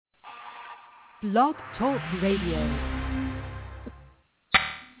Blog Talk Radio.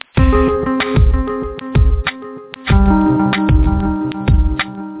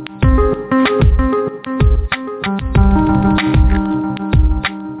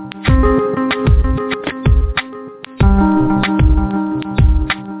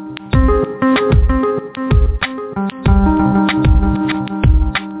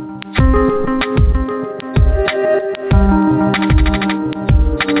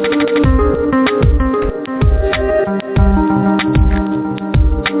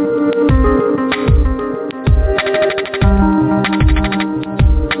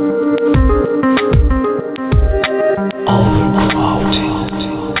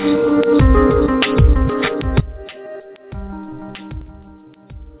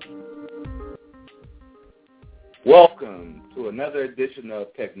 Welcome to another edition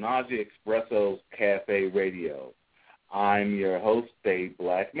of Technology Expresso's Cafe Radio. I'm your host, Dave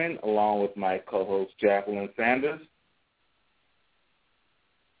Blackman, along with my co-host, Jacqueline Sanders.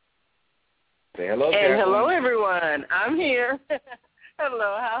 Say hello, Jacqueline. And hello, everyone. I'm here.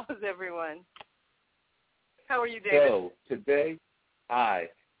 Hello, how's everyone? How are you, David? So, today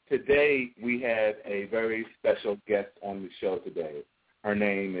we have a very special guest on the show today. Her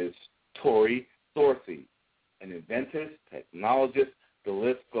name is Tori Dorsey, an inventor, technologist. The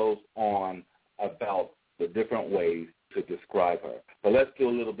list goes on about the different ways to describe her. But let's do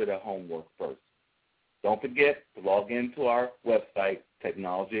a little bit of homework first. Don't forget to log into our website,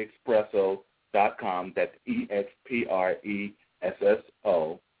 technologyexpresso.com. That's EXPRESSO.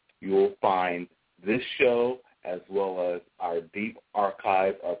 You will find this show as well as our deep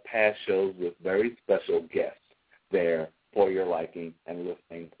archive of past shows with very special guests there for your liking and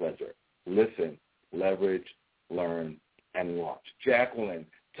listening pleasure. Listen, leverage, learn, and launch. Jacqueline,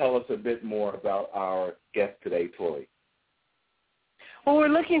 tell us a bit more about our guest today, Tori. Well, we're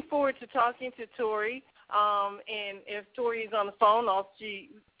looking forward to talking to Tori. And if Tori is on the phone,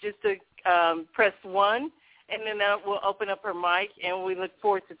 press 1, and then we'll open up her mic, and we look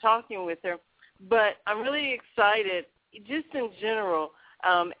forward to talking with her. But I'm really excited, just in general,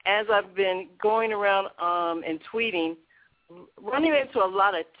 as I've been going around and tweeting, running into a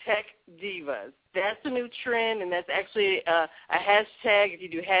lot of tech divas. That's a new trend, and that's actually a hashtag. If you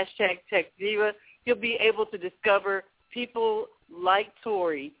do hashtag tech diva, you'll be able to discover people like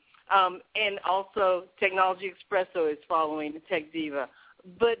Tori. And also Technology Expresso is following the tech diva.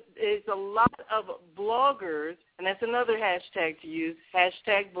 But there's a lot of bloggers, and that's another hashtag to use,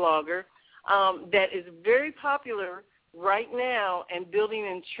 hashtag blogger, that is very popular right now and building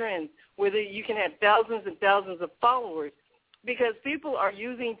in trends, where you can have thousands and thousands of followers, because people are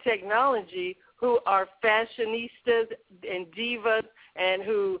using technology who are fashionistas and divas and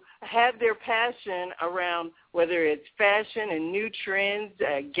who have their passion around whether it's fashion and new trends,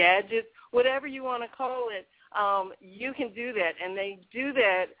 gadgets, whatever you want to call it, you can do that. And they do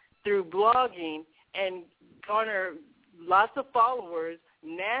that through blogging and garner lots of followers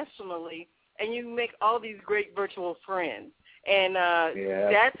nationally, and you make all these great virtual friends. And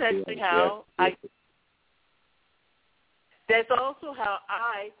that's actually how That's also how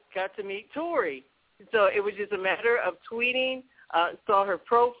I got to meet Tori. So it was just a matter of tweeting, saw her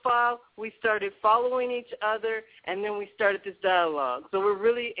profile, we started following each other, and then we started this dialogue. So we're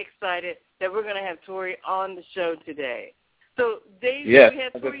really excited that we're going to have Tori on the show today. So, Dave, do we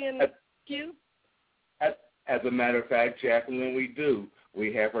have Tori in the queue? As a matter of fact, Jacqueline, we do.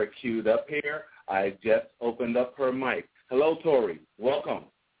 We have her queued up here. I just opened up her mic. Hello, Tori. Welcome.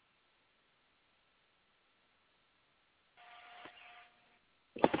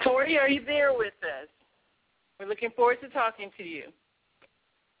 Tori, are you there with us? We're looking forward to talking to you.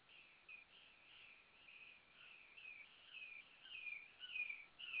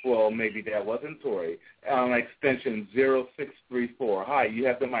 Well, maybe that wasn't Tori. Extension 0634. Hi, you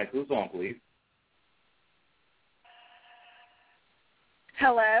have the mic. Who's on, please?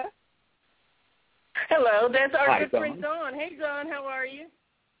 Hello. Hello, that's our good Dawn. friend Dawn. Hey, Dawn, how are you?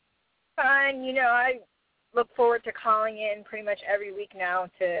 Fine. I look forward to calling in pretty much every week now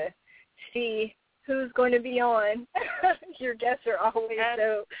to see who's going to be on. Your guests are always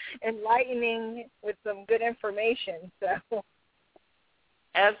so enlightening with some good information. So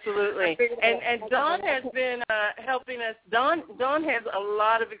absolutely. And Dawn has been helping us. Dawn has a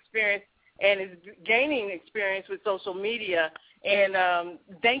lot of experience and is gaining experience with social media. And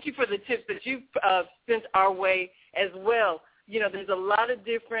thank you for the tips that you've sent our way as well. There's a lot of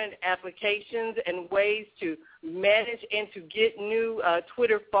different applications and ways to manage and to get new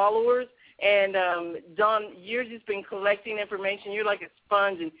Twitter followers. And, Dawn, you've just been collecting information. You're like a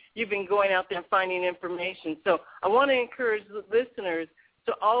sponge, and you've been going out there and finding information. So I want to encourage the listeners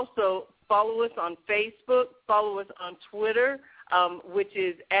to also follow us on Facebook, follow us on Twitter, which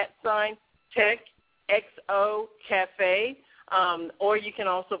is @TechXOCafe, or you can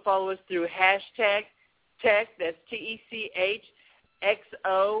also follow us through hashtag Tech, that's TECHXO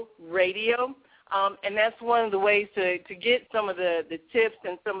Radio. And that's one of the ways to get some of the tips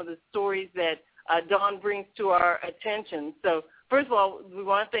and some of the stories that Dawn brings to our attention. So first of all, we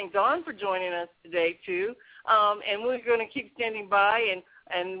want to thank Dawn for joining us today, too. And we're going to keep standing by,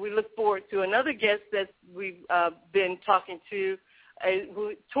 and we look forward to another guest that we've been talking to.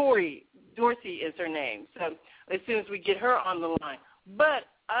 Tori Dorsey is her name, so as soon as we get her on the line. But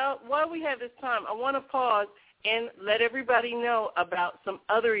while we have this time, I want to pause and let everybody know about some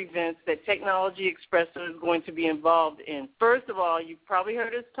other events that Technology Expresso is going to be involved in. First of all, you've probably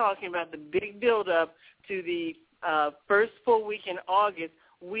heard us talking about the big build-up to the first full week in August.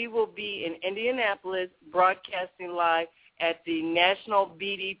 We will be in Indianapolis broadcasting live at the National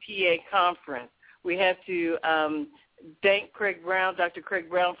BDPA Conference. We have to thank Dr. Craig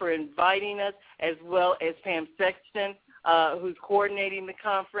Brown, for inviting us, as well as Pam Sexton, who's coordinating the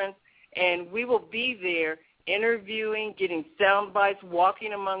conference. And we will be there interviewing, getting sound bites,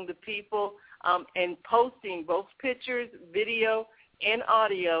 walking among the people, and posting both pictures, video, and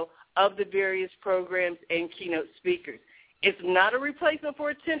audio of the various programs and keynote speakers. It's not a replacement for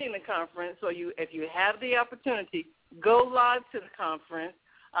attending the conference, so if you have the opportunity, go live to the conference.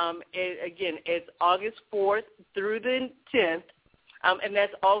 Again, it's August 4th through the 10th, and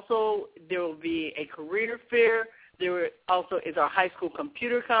that's also, there will be a career fair. There also is our high school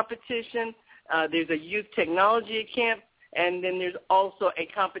computer competition. There's a youth technology camp, and then there's also a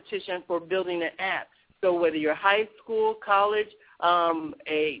competition for building an app. So whether you're high school, college,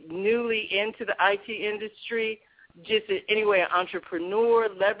 a newly into the IT industry, just anyway, an entrepreneur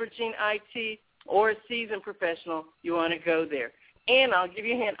leveraging IT, or a seasoned professional, you want to go there. And I'll give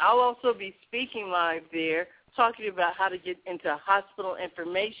you a hint, I'll also be speaking live there, talking about how to get into hospital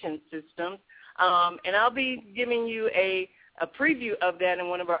information systems. And I'll be giving you a preview of that in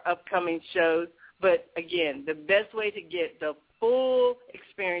one of our upcoming shows. But, again, the best way to get the full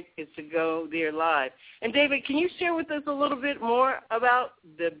experience is to go there live. And, David, can you share with us a little bit more about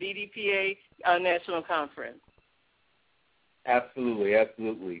the BDPA National Conference? Absolutely,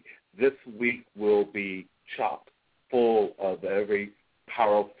 absolutely. This week will be chock full of very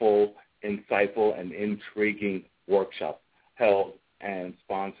powerful, insightful, and intriguing workshops held and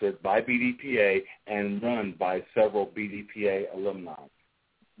sponsored by BDPA and run by several BDPA alumni.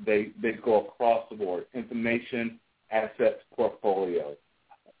 They go across the board: information, assets, portfolio,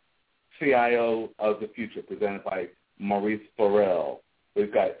 CIO of the future, presented by Maurice Farrell.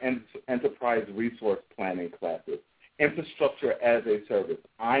 We've got enterprise resource planning classes, infrastructure as a service.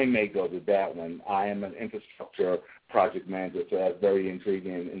 I may go to that one. I am an infrastructure project manager, so that's very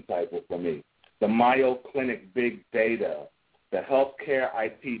intriguing and insightful for me. The Mayo Clinic Big Data, the healthcare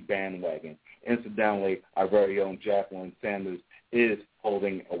IT bandwagon. Incidentally, our very own Jacqueline Sanders is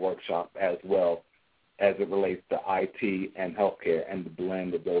holding a workshop as well as it relates to IT and healthcare and the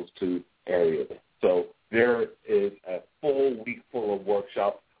blend of those two areas. So there is a full week full of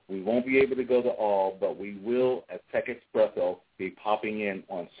workshops. We won't be able to go to all, but we will, at Tech Expresso, be popping in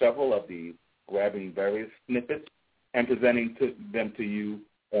on several of these, grabbing various snippets and presenting them to you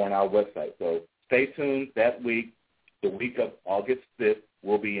on our website. So stay tuned that week. The week of August 5th,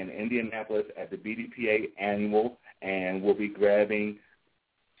 we'll be in Indianapolis at the BDPA Annual, and we'll be grabbing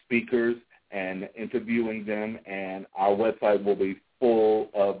speakers and interviewing them, and our website will be full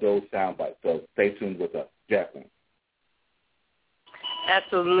of those sound bites. So stay tuned with us. Jacqueline.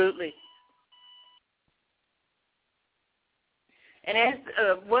 Absolutely. And as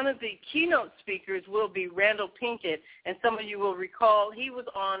one of the keynote speakers will be Randall Pinkett, and some of you will recall he was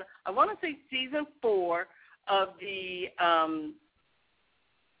on, I want to say, season 4 of the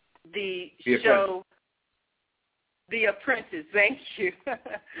show, The Apprentice. Thank you.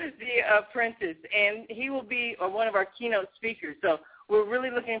 The Apprentice. And he will be one of our keynote speakers. So we're really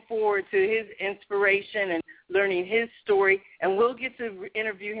looking forward to his inspiration and learning his story, and we'll get to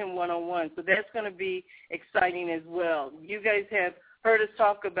interview him one-on-one. So that's going to be exciting as well. You guys have heard us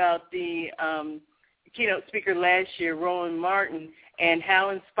talk about the keynote speaker last year, Roland Martin, and how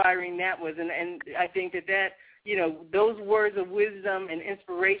inspiring that was. And I think that, you know, those words of wisdom and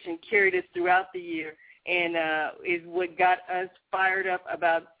inspiration carried us throughout the year and is what got us fired up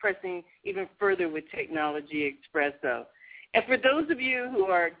about pressing even further with Technology Expresso. And for those of you who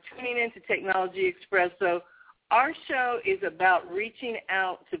are tuning into Technology Expresso, our show is about reaching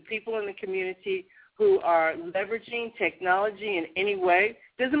out to people in the community who are leveraging technology in any way.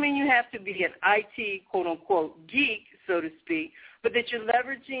 Doesn't mean you have to be an IT, quote-unquote, geek, so to speak, but that you're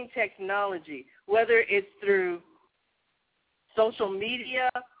leveraging technology, whether it's through social media,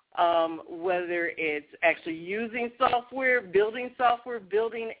 whether it's actually using software, building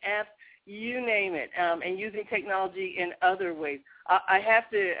apps, you name it, and using technology in other ways. I have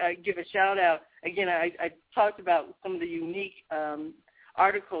to give a shout-out. Again, I talked about some of the unique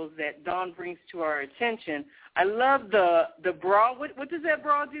articles that Dawn brings to our attention. I love the bra. What does that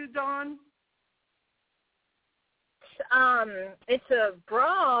bra do, Dawn? It's a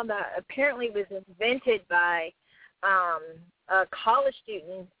bra that apparently was invented by a college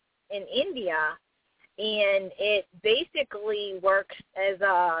student in India, and it basically works as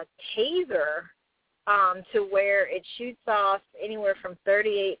a taser to where it shoots off anywhere from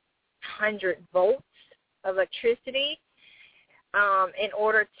 3,800 volts of electricity in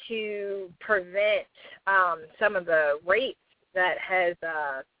order to prevent some of the rape that has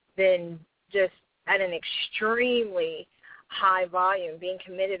been just at an extremely high volume being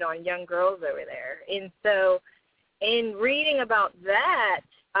committed on young girls over there. And so in reading about that,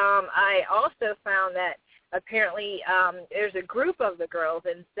 I also found that apparently there's a group of the girls,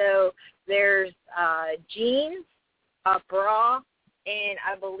 and so there's jeans, a bra, and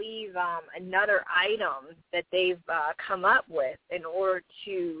I believe another item that they've come up with in order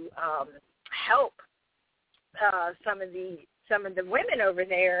to help some of the women over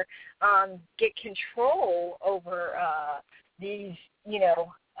there get control over these,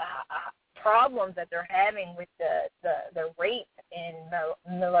 problems that they're having with the rape and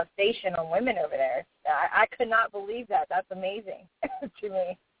molestation on women over there. I could not believe that. That's amazing to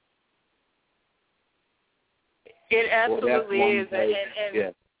me. It absolutely is.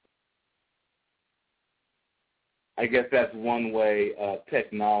 Yes. I guess that's one way of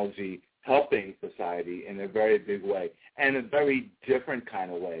technology helping society in a very big way, and a very different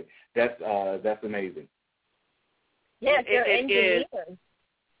kind of way. That's amazing. Yes, they're engineers.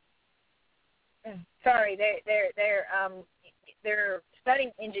 Sorry, they're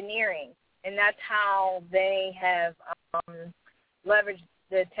studying engineering, and that's how they have leveraged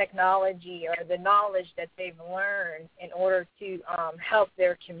the technology or the knowledge that they've learned in order to help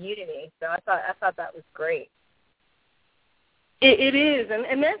their community. So I thought that was great. It is,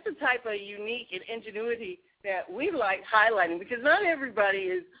 and that's the type of unique and ingenuity that we like highlighting, because not everybody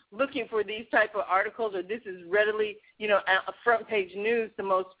is looking for these type of articles, or this is readily, a front page news to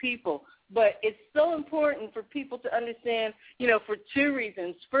most people. But it's so important for people to understand, for two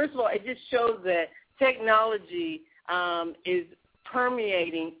reasons. First of all, it just shows that technology is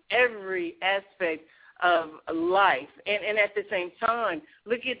permeating every aspect of life. And at the same time,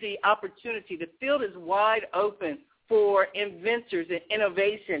 look at the opportunity. The field is wide open for inventors and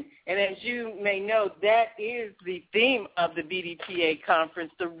innovation. And as you may know, that is the theme of the BDPA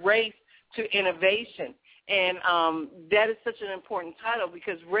conference, the race to innovation. And that is such an important title,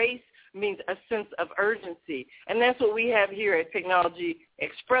 because race means a sense of urgency. And that's what we have here at Technology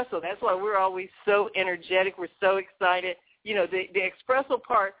Expresso. That's why we're always so energetic. We're so excited. The espresso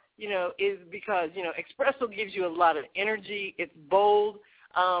part, is because, espresso gives you a lot of energy. It's bold.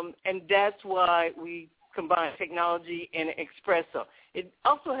 And that's why we combine technology and espresso. It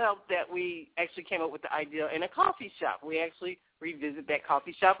also helped that we actually came up with the idea in a coffee shop. We actually revisited that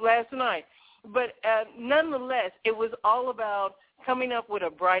coffee shop last night. But nonetheless, it was all about coming up with a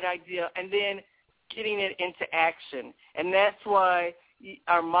bright idea and then getting it into action. And that's why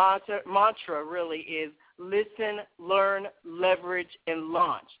our mantra really is listen, learn, leverage, and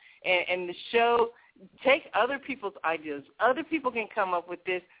launch. And the show, take other people's ideas. Other people can come up with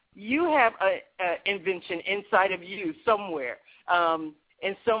this. You have an invention inside of you somewhere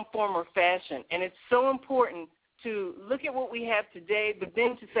in some form or fashion. And it's so important to look at what we have today, but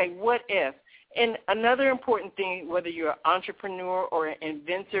then to say, what if? And another important thing, whether you're an entrepreneur or an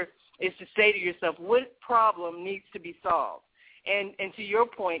inventor, is to say to yourself, what problem needs to be solved? And to your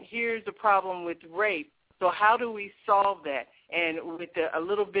point, here's the problem with rape. So how do we solve that? And with a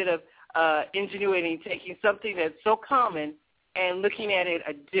little bit of ingenuity, taking something that's so common and looking at it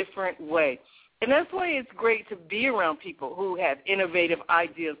a different way. And that's why it's great to be around people who have innovative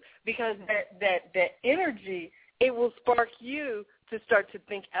ideas, because that energy, it will spark you to start to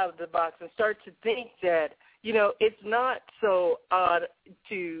think out of the box and start to think that, it's not so odd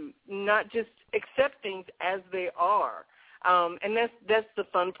to not just accept things as they are. And that's the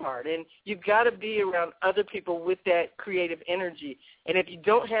fun part. And you've got to be around other people with that creative energy. And if you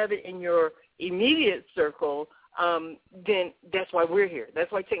don't have it in your immediate circle, then that's why we're here.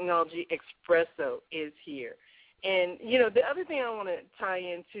 That's why Technology Expresso is here. And, the other thing I want to tie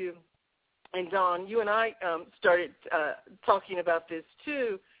into, and Dawn, you and I started talking about this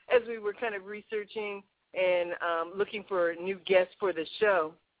too as we were kind of researching and looking for new guests for the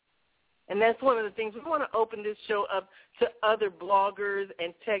show. And that's one of the things. We want to open this show up to other bloggers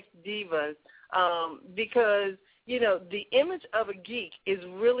and tech divas because, the image of a geek is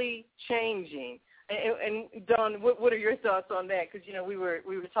really changing. And Dawn, what are your thoughts on that? Because, we were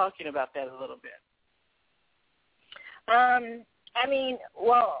talking about that a little bit.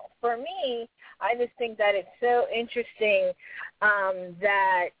 For me, I just think that it's so interesting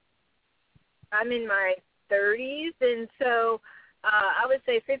that I'm in my 30s, and so I would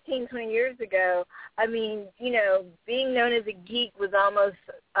say 15, 20 years ago, being known as a geek was almost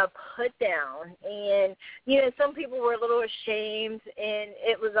a put down. And, some people were a little ashamed, and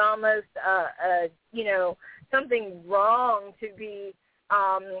it was almost, something wrong to be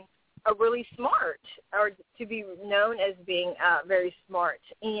a really smart or to be known as being very smart.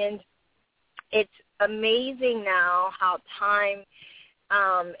 And it's amazing now how time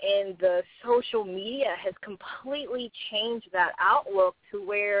and the social media has completely changed that outlook to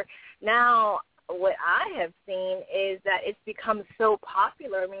where now what I have seen is that it's become so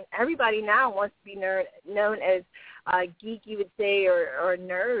popular. Everybody now wants to be known as a geek, you would say, or a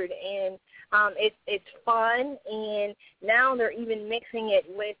nerd. And it's fun. And now they're even mixing it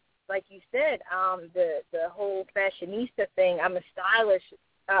with, like you said, the whole fashionista thing. I'm a stylish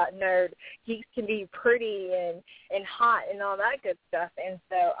nerd. Geeks can be pretty and hot and all that good stuff. And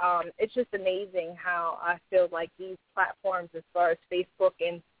so it's just amazing how I feel like these platforms, as far as Facebook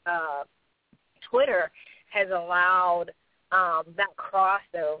and Twitter, has allowed that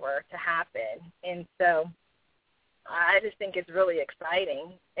crossover to happen. And so I just think it's really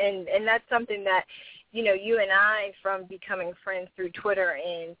exciting. And that's something that, you and I, from becoming friends through Twitter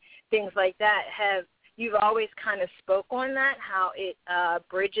and things like that, you've always kind of spoke on that, how it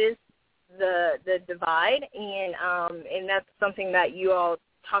bridges the divide, and that's something that you all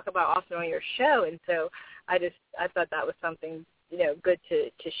talk about often on your show. And so I thought that was something good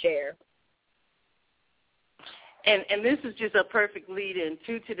to share. And this is just a perfect lead-in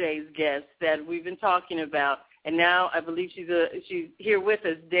to today's guest that we've been talking about, and now I believe she's here with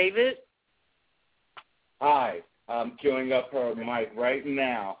us. David? Hi. I'm queuing up her mic right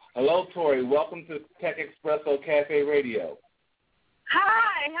now. Hello, Tori. Welcome to Tech Espresso Cafe Radio.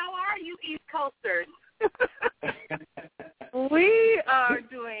 Hi. How are you, East Coasters? We are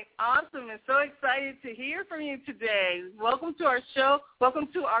doing awesome and so excited to hear from you today. Welcome to our show. Welcome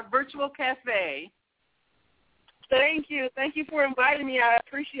to our virtual cafe. Thank you. Thank you for inviting me. I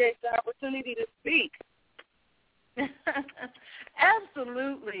appreciate the opportunity to speak.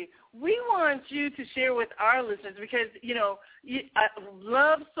 Absolutely. We want you to share with our listeners because, I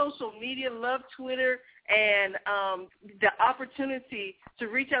love social media, love Twitter, and the opportunity to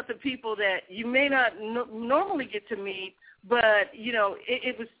reach out to people that you may not normally get to meet. But,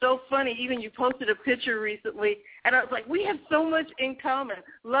 it was so funny. Even you posted a picture recently, and I was like, we have so much in common.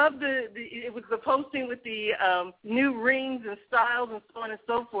 Love it was the posting with the new rings and styles and so on and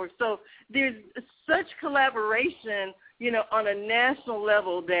so forth. So there's such collaboration, on a national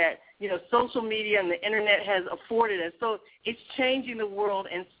level that, social media and the Internet has afforded us. So it's changing the world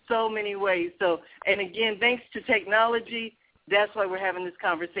in so many ways. So, and again, thanks to technology, that's why we're having this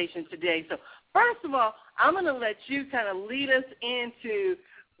conversation today. So first of all, I'm going to let you kind of lead us into,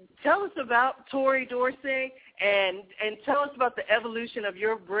 tell us about Tori Dorsey and tell us about the evolution of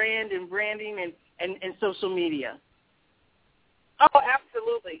your brand and branding and social media. Oh,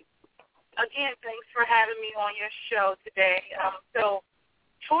 absolutely. Again, thanks for having me on your show today. So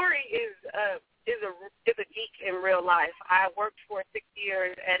Tori is a geek in real life. I worked for 6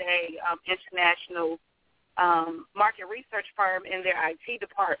 years at a international market research firm in their IT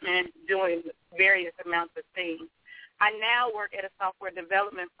department doing various amounts of things. I now work at a software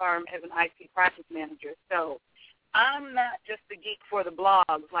development firm as an IT project manager. So I'm not just a geek for the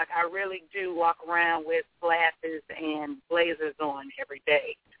blogs. Like, I really do walk around with glasses and blazers on every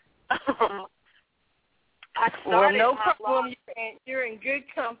day. I started no my problem. blog. You're in good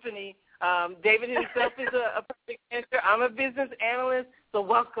company. David himself is a perfect answer. I'm a business analyst, so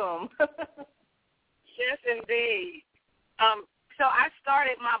welcome. Yes, indeed. So I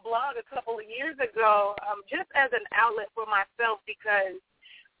started my blog a couple of years ago just as an outlet for myself because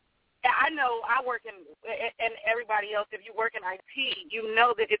I know I work in, and everybody else, if you work in IT, you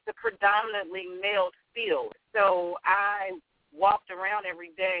know that it's a predominantly male field. So I walked around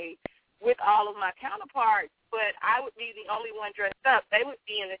every day with all of my counterparts, but I would be the only one dressed up. They would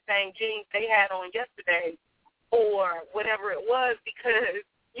be in the same jeans they had on yesterday or whatever it was because,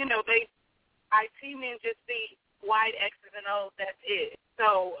 IT men just see white X's and O's, that's it.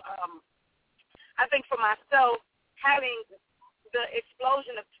 So I think for myself, having the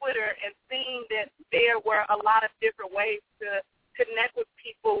explosion of Twitter and seeing that there were a lot of different ways to connect with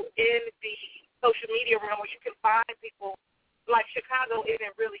people in the social media realm where you can find people. Like Chicago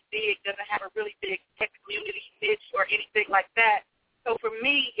isn't really big, doesn't have a really big tech community niche or anything like that. So for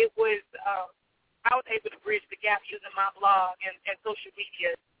me, it was I was able to bridge the gap using my blog and social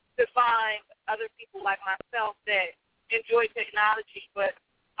media to find other people like myself that enjoy technology but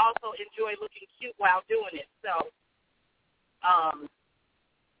also enjoy looking cute while doing it. So, I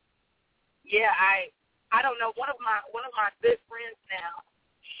don't know. One of my good friends now,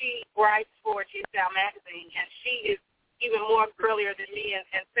 she writes for G-Style magazine, and she is even more girlier than me. And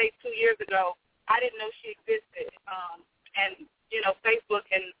say 2 years ago, I didn't know she existed. And Facebook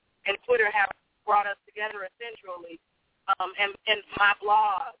and Twitter have brought us together essentially, and my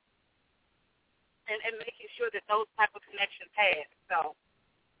blog, and making sure that those type of connections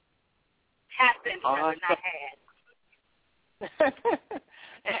happened rather than not had.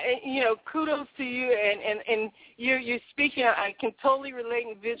 Kudos to you, and you're speaking. I can totally relate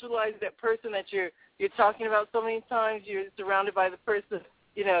and visualize that person that you're talking about so many times. You're surrounded by the person,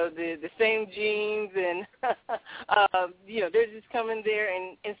 the same jeans, and they're just coming there.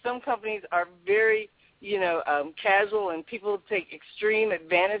 And some companies are very, casual, and people take extreme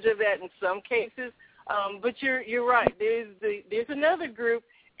advantage of that in some cases. But you're right. There's another group,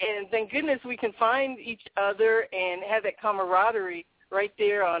 and thank goodness we can find each other and have that camaraderie right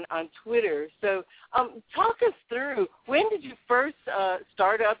there on Twitter. So talk us through, when did you first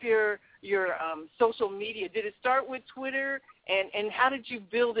start up your social media? Did it start with Twitter, and how did you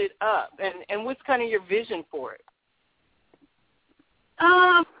build it up, and what's kind of your vision for it?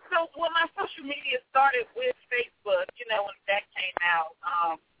 So my social media started with Facebook, when that came out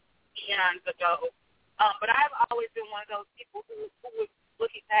eons ago. But I've always been one of those people who was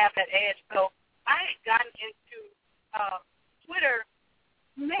looking to have that edge. So I had gotten into Twitter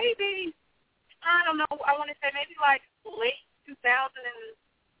maybe, I don't know, I want to say maybe like late 2009,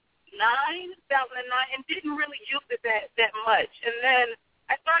 and didn't really use it that much. And then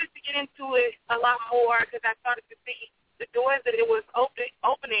I started to get into it a lot more because I started to see the doors that it was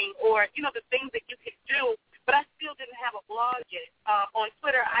opening, or, the things that you could do. But I still didn't have a blog yet. On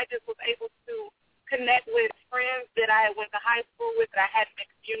Twitter, I just was able to connect with friends that I went to high school with, that I hadn't been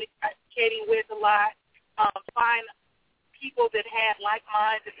communicating with a lot, find people that had like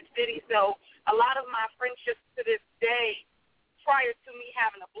minds in the city. So a lot of my friendships to this day, prior to me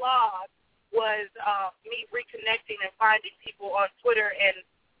having a blog, was me reconnecting and finding people on Twitter. And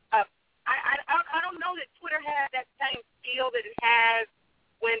I don't know that Twitter had that same feel that it has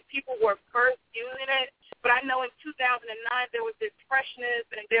when people were first using it, but I know in 2009 there was this freshness,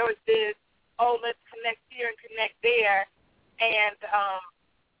 and there was this, let's connect here and connect there, and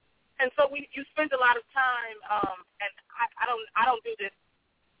so you spend a lot of time, and I don't do this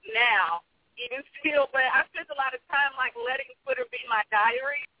now even still, but I spent a lot of time like letting Twitter be my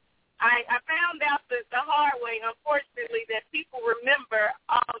diary. I found out the hard way, unfortunately, that people remember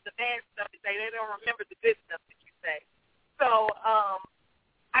all of the bad stuff you say. They don't remember the good stuff that you say. So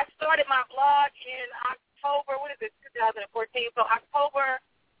I started my blog in October, 2014. So October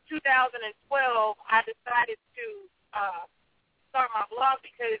 2012, I decided to start my blog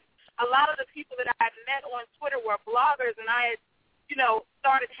because a lot of the people that I had met on Twitter were bloggers, and I had,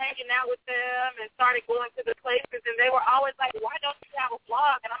 started hanging out with them and started going to the places, and they were always like, why don't you have a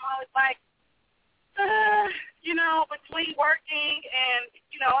blog? And I'm always like, between working and,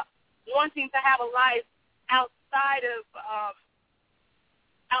 wanting to have a life outside of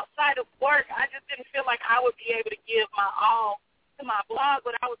work, I just didn't feel like I would be able to give my all to my blog,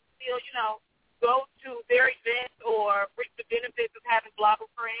 but I would still, go to their events or reap the benefits of having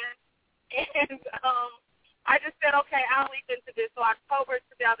blogger friends. And I just said, okay, I'll leap into this. So October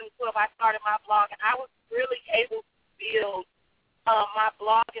 2012, I started my blog, and I was really able to build my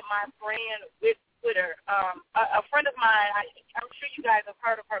blog and my brand with Twitter. A friend of mine, I'm sure you guys have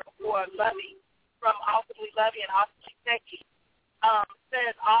heard of her before, Lovey, from Awesomely Lovey and Awesomely Techie,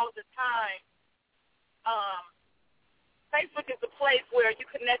 says all the time, Facebook is a place where you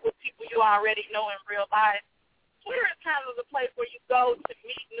connect with people you already know in real life. Twitter is kind of the place where you go to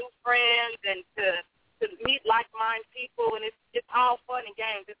meet new friends and to meet like-minded people, and it's all fun and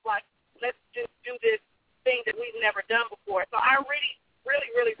games. It's like, let's just do this thing that we've never done before. So I really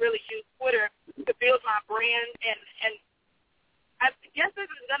use Twitter to build my brand, and I guess this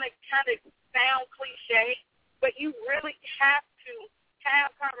is going to kind of sound cliche, but you really have to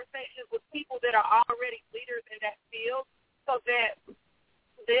have conversations with people that are already leaders in that field so that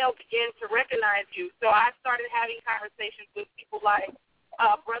they'll begin to recognize you. So I started having conversations with people like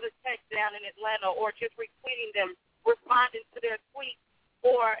Brother Tech down in Atlanta, or just retweeting them responding to their tweets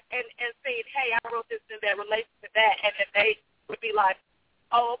and saying, hey, I wrote this and that relates to that, and then they would be like,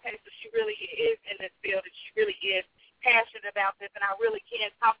 oh, okay, so she really is in this field and she really is passionate about this, and I really can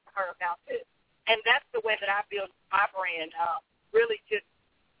talk to her about this. And that's the way that I build my brand, really just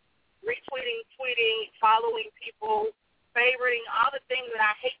retweeting, tweeting, following people, favoriting, all the things that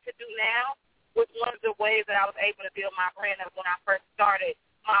I hate to do now was one of the ways that I was able to build my brand when I first started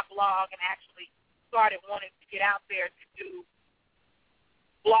my blog and actually started wanting to get out there to do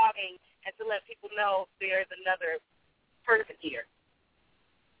blogging and to let people know there's another person here.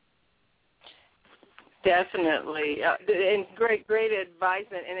 Definitely, and great advice,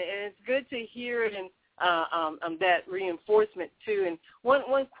 and it's good to hear it and that reinforcement too. And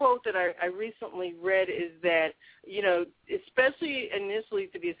one quote that I recently read is that, you know, especially initially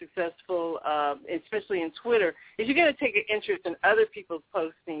to be successful, especially in Twitter, is you got to take an interest in other people's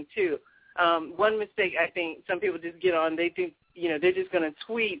posting too. One mistake I think some people just get on, they think, you know, they're just going to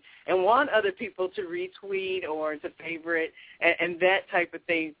tweet and want other people to retweet or to favorite and that type of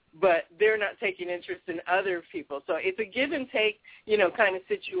thing, but they're not taking interest in other people. So it's a give and take, you know, kind of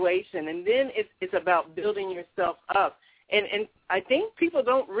situation. And then it's about building yourself up. And I think people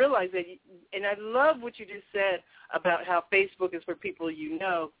don't realize that, and I love what you just said about how Facebook is for people you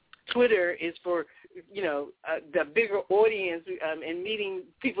know. Twitter is for, you know, the bigger audience and meeting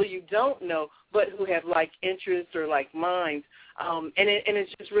people you don't know but who have like interests or like minds. And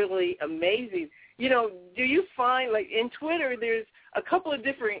it's just really amazing. You know, do you find, like, in Twitter there's a couple of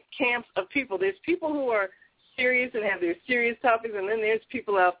different camps of people. There's people who are serious and have their serious topics, and then there's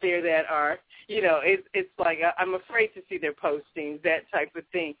people out there that are, you know, it's like I'm afraid to see their postings, that type of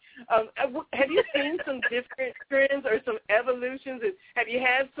thing. Have you seen some different trends or some evolutions? Have you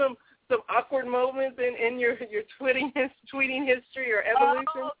had some awkward moments in your tweeting history or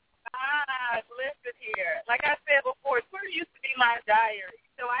evolution? Oh, God, listen here. Like I said before, Twitter used to be my diary.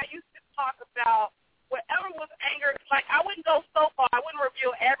 So I used to talk about whatever was anger. Like, I wouldn't go so far. I wouldn't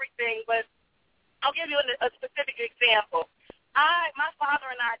reveal everything, but I'll give you a specific example. My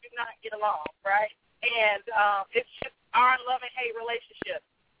father and I do not get along, right? And it's just our love and hate relationship.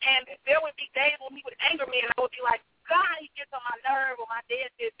 And there would be days when he would anger me, and I would be like, God, he gets on my nerve, or my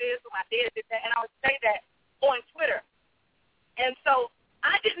dad did this, or my dad did that, and I would say that on Twitter. And so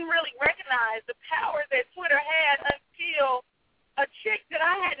I didn't really recognize the power that Twitter had until a chick that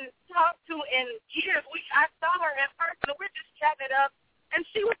I hadn't talked to in years. I saw her in person, and we're just chatting it up. And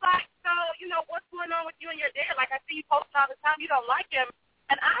she was like, so, you know, what's going on with you and your dad? Like, I see you posting all the time. You don't like him.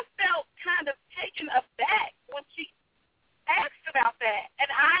 And I felt kind of taken aback when she asked about that. And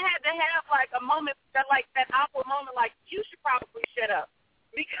I had to have, like, a moment, that awkward moment, like, you should probably shut up.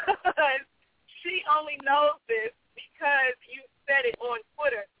 Because she only knows this because you said it on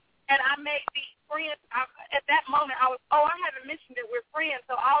Twitter. And I made these friends. At that moment, I haven't mentioned that we're friends,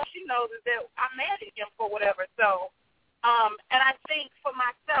 so all she knows is that I'm mad at him for whatever. So, and I think for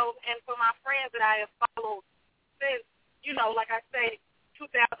myself and for my friends that I have followed since, you know, like I say,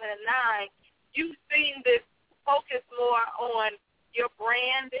 2009, you've seen this focus more on your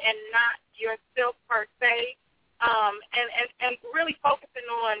brand and not yourself per se, and really focusing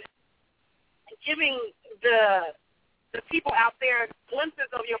on giving the people out there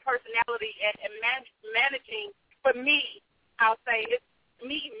glimpses of your personality and managing, for me, I'll say, it's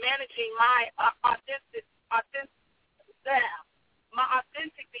me managing my authentic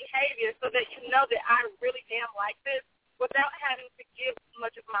behavior so that you know that I really am like this without having to give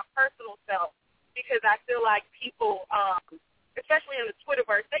much of my personal self, because I feel like people, especially in the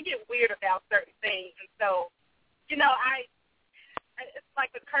Twitterverse, they get weird about certain things. And so, you know, it's like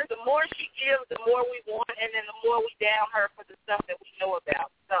the curse. The more she gives, the more we want, and then the more we down her for the stuff that we know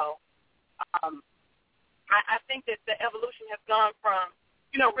about. So I think that the evolution has gone from,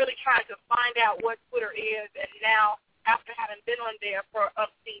 you know, really trying to find out what Twitter is, and now, after having been on there for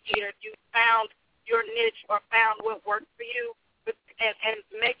umpteen years, you found your niche or found what works for you, and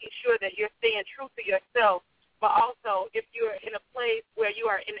making sure that you're staying true to yourself. But also, if you're in a place where you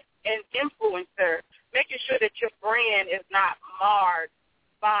are an influencer, making sure that your brand is not marred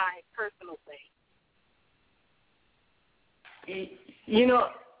by personal things. You know,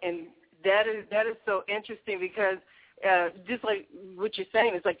 and that is so interesting, because just like what you're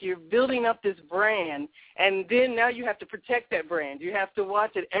saying, it's like you're building up this brand, and then now you have to protect that brand. You have to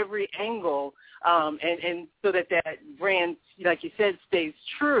watch at every angle, and so that brand, like you said, stays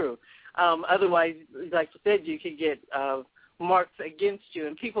true. Otherwise, like you said, you could get marks against you,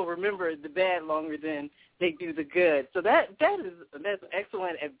 and people remember the bad longer than they do the good. So that's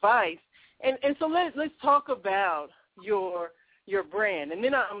excellent advice. And so let's talk about your brand, and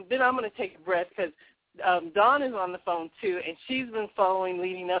then I'm going to take a breath, because Dawn is on the phone, too, and she's been following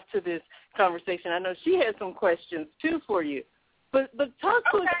leading up to this conversation. I know she had some questions, too, for you. But talk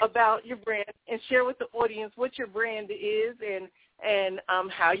to us about your brand and share with the audience what your brand is and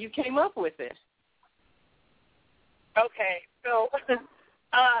how you came up with it. Okay, so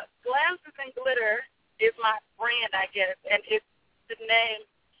Glasses and Glitter is my brand, I guess, and it's the name.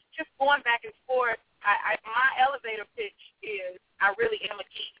 Just going back and forth, my elevator pitch is I really am a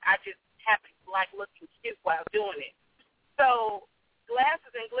geek. I just happen to like looking cute while doing it. So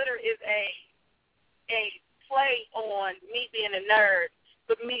Glasses and Glitter is a play on me being a nerd,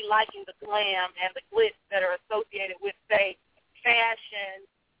 but me liking the glam and the glitz that are associated with, say, fashion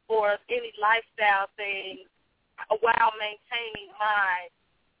or any lifestyle things while maintaining my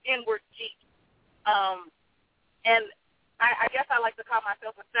inward geek. And I guess I like to call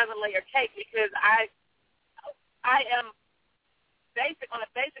myself a 7-layer cake because I am on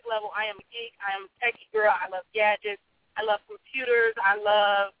a basic level, I am a geek. I am a techie girl. I love gadgets. I love computers. I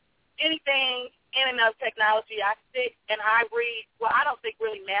love anything in and of technology. I sit and I read. Well, I don't think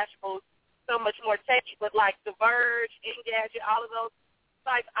really Mashable's so much more techie, but like The Verge, Engadget, all of those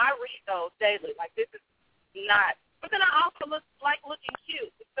sites, I read those daily. Like this is not. But then I also like looking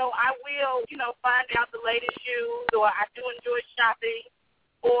cute. So I will, find out the latest shoes, or I do enjoy shopping,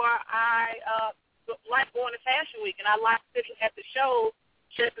 or I like going to Fashion Week, and I like sitting at the shows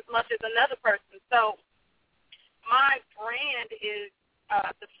just as much as another person. So my brand is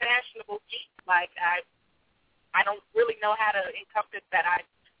the fashionable geek. Like I don't really know how to encompass that.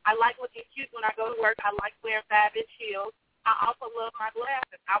 I like looking cute when I go to work. I like wearing 5-inch heels. I also love my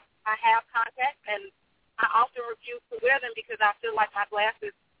glasses. I have contacts, and I often refuse to wear them because I feel like my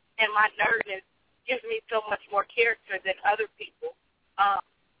glasses and my nerdness gives me so much more character than other people.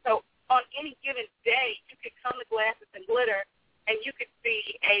 So on any given day, you could come to Glasses and Glitter, and you could see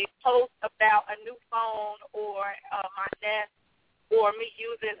a post about a new phone or my Nest, or me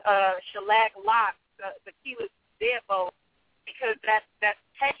using shellac locks, the keyless deadbolt, because that's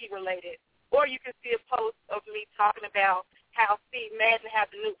techie related. Or you can see a post of me talking about how Steve Madden has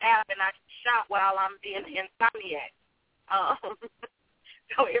a new app and I can shop while I'm being insomniac.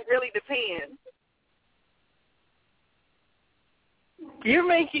 So it really depends. You're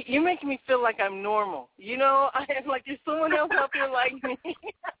making me feel like I'm normal. I am like there's someone else out there like me.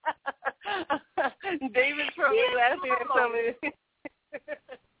 David's probably laughing at something.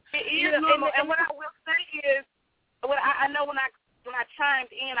 It is normal. And what I will say is, I know when I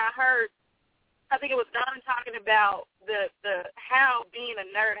chimed in, I heard, I think it was Don talking about the how being a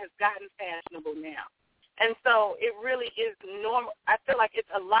nerd has gotten fashionable now. And so it really is normal. I feel like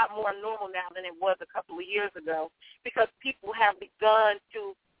it's a lot more normal now than it was a couple of years ago because people have begun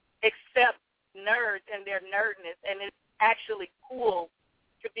to accept nerds and their nerdness, and it's actually cool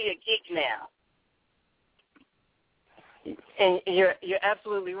to be a geek now. And you're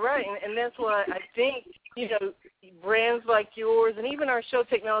absolutely right, and that's why I think brands like yours and even our show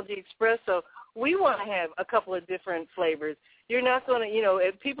Technology Expresso, we want to have a couple of different flavors. You're not going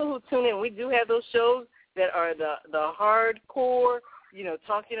to, people who tune in, we do have those shows that are the hardcore,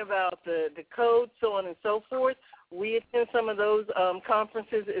 talking about the code, so on and so forth. We attend some of those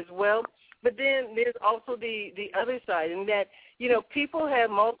conferences as well. But then there's also the other side, in that people have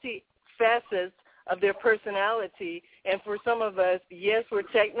multi-facets of their personality, and for some of us, yes, we're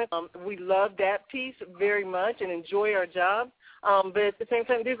technical. We love that piece very much and enjoy our job, but at the same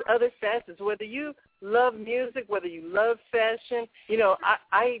time, there's other facets. Whether you love music, whether you love fashion,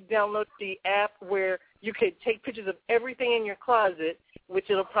 I downloaded the app where you could take pictures of everything in your closet, which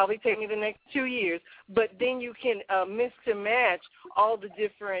it'll probably take me the next 2 years, but then you can mix and match all the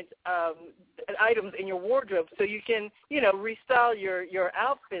different items in your wardrobe so you can, restyle your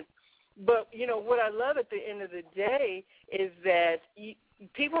outfits. But, what I love at the end of the day is that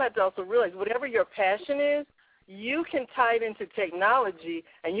people have to also realize whatever your passion is, you can tie it into technology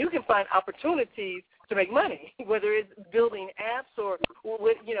and you can find opportunities to make money, whether it's building apps or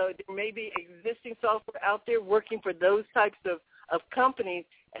there may be existing software out there working for those types of companies.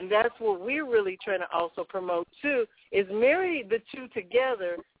 And that's what we're really trying to also promote, too, is marry the two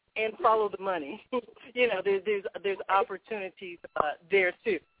together and follow the money. There's opportunities there,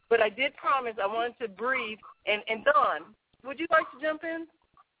 too. But I did promise I wanted to breathe. And Dawn, would you like to jump in?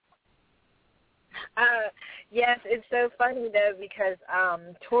 Yes, it's so funny, though, because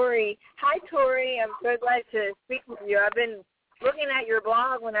Tori, hi, Tori. I'm so glad to speak with you. I've been looking at your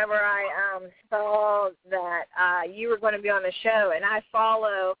blog whenever I saw that you were going to be on the show, and I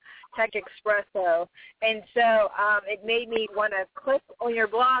follow Tech Expresso. And so it made me want to click on your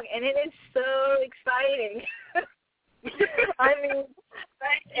blog, and it is so exciting. I mean,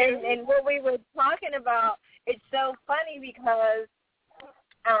 Thank you. And what we were talking about, it's so funny because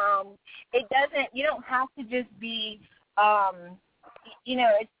it doesn't, you don't have to just be,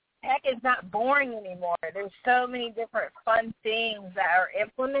 tech is not boring anymore. There's so many different fun things that are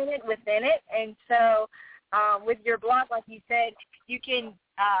implemented within it. And so with your blog, like you said, you can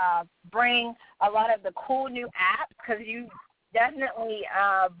bring a lot of the cool new apps because you definitely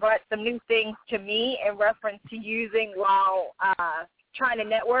brought some new things to me in reference to using while trying to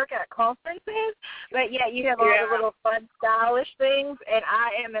network at conferences. But, yeah, you have all the little fun, stylish things, and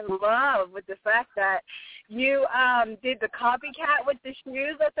I am in love with the fact that you did the copycat with the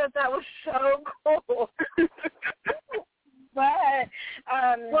shoes. I thought that was so cool. But,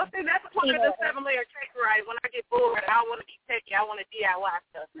 well, see, that's part of the 7-layer cake, right? When I get bored, I don't want to be techy. I want to DIY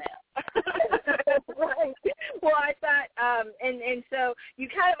stuff now. Right. Well, I thought, and so you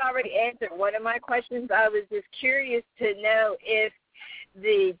kind of already answered one of my questions. I was just curious to know if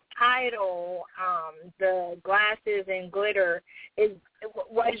the title, the glasses and glitter,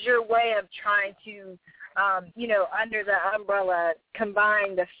 was your way of trying to, under the umbrella,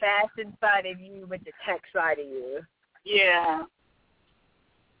 combine the fashion side of you with the tech side of you. Yeah.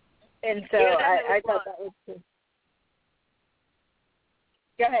 And so I thought that was cool.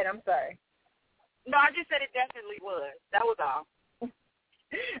 Go ahead, I'm sorry. No, I just said it definitely was. That was all.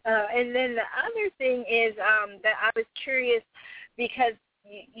 And then the other thing is that I was curious because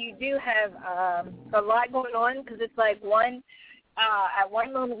you do have a lot going on because it's like at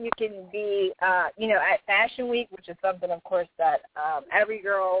one moment you can be, at Fashion Week, which is something, of course, that every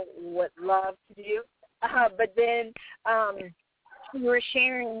girl would love to do. But then you were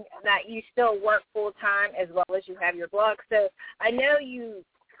sharing that you still work full-time as well as you have your blog. So I know you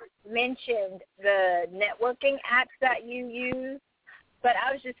mentioned the networking apps that you use, but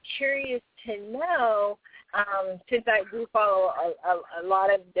I was just curious to know, since I do follow a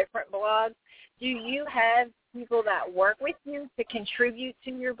lot of different blogs, do you have people that work with you to contribute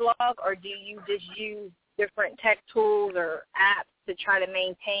to your blog, or do you just use different tech tools or apps to try to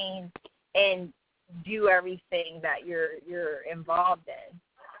maintain and do everything that you're involved in?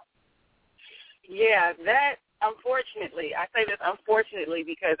 Yeah, that, unfortunately, I say this unfortunately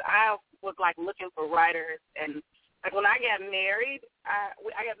because I was like looking for writers, and like when I got married, I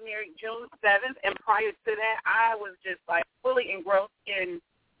got married June 7th, and prior to that, I was just like fully engrossed in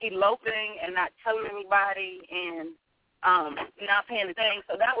eloping and not telling anybody and not paying attention.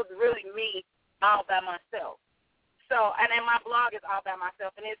 So that was really me all by myself. So, and then my blog is all by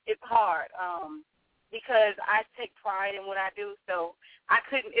myself, and it's hard. Because I take pride in what I do, so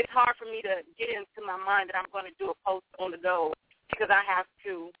it's hard for me to get into my mind that I'm going to do a post on the go because I have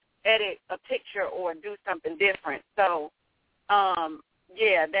to edit a picture or do something different. So,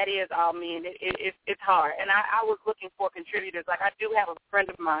 that is all me, and it's hard. And I was looking for contributors. Like I do have a friend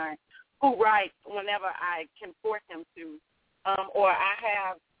of mine who writes whenever I can force him to, or I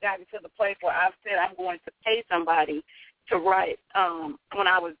have gotten to the place where I've said I'm going to pay somebody to write when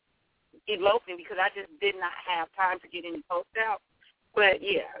I was eloping because I just did not have time to get any posts out. But,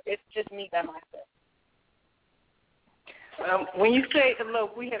 yeah, it's just me by myself. When you say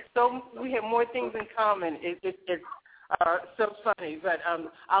elope, we have more things in common. It's so funny, but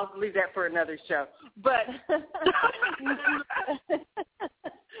I'll leave that for another show. But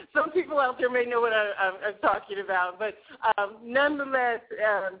some people out there may know what I'm talking about. But nonetheless,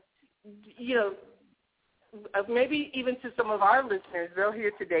 maybe even to some of our listeners, they'll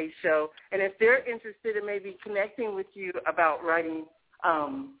hear today's show, and if they're interested in maybe connecting with you about writing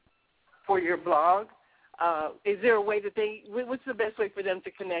for your blog, is there a way that what's the best way for them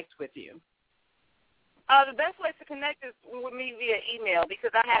to connect with you? The best way to connect is with me via email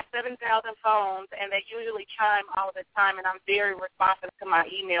because I have 7,000 phones, and they usually chime all the time, and I'm very responsive to my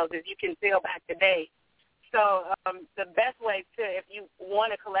emails, as you can tell back today. So the best way to, if you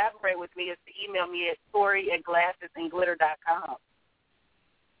want to collaborate with me, is to email me at tori@glassesandglitter.com.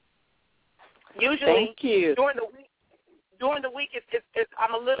 Usually, thank you. During the week,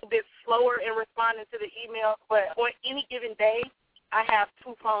 I'm a little bit slower in responding to the emails, but on any given day, I have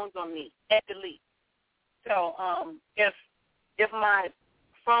 2 phones on me at the least. So if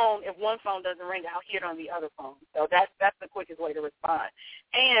one phone doesn't ring, I'll hear it on the other phone. So that's the quickest way to respond.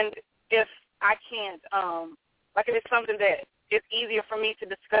 And if I can't, like if it's something that it's easier for me to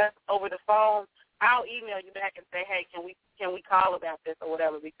discuss over the phone, I'll email you back and say, hey, can we call about this or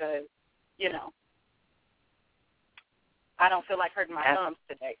whatever because, I don't feel like hurting my thumbs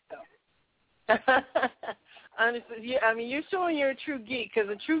today. So. Honestly, yeah, I mean, you're showing you're a true geek because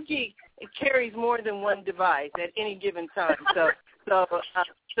a true geek, it carries more than one device at any given time. So So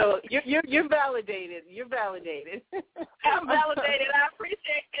you're validated. You're validated. I'm validated. I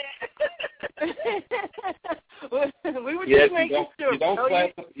appreciate that. We were just making sure.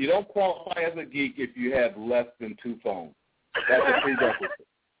 You don't qualify as a geek if you have less than 2 phones. That's a prerequisite.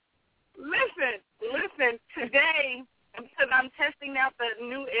 Listen. Today, because I'm testing out the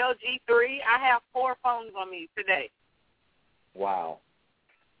new LG 3, I have 4 phones on me today. Wow.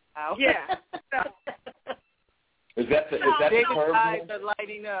 Yeah. Is that the curved eyes one? are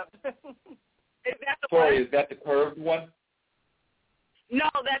lighting up. Is that the Sorry, one? is that the curved one? No,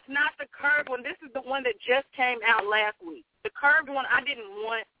 that's not the curved one. This is the one that just came out last week. The curved one I didn't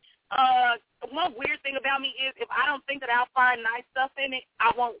want. One weird thing about me is if I don't think that I'll find nice stuff in it,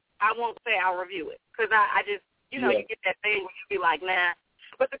 I won't say I'll review it because I just, you get that thing where you be like, nah.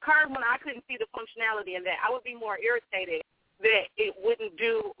 But the curved one, I couldn't see the functionality in that. I would be more irritated that it wouldn't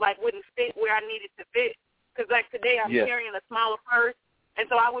fit where I needed to fit. Because, like, today I'm carrying a smaller purse, and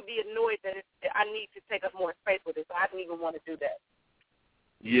so I would be annoyed that I need to take up more space with it, so I didn't even want to do that.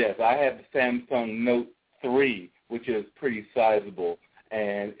 Yes, I have the Samsung Note 3, which is pretty sizable,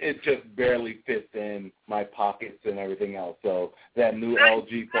 and it just barely fits in my pockets and everything else. So that new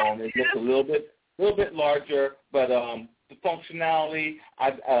LG phone is just a little bit larger, but the functionality,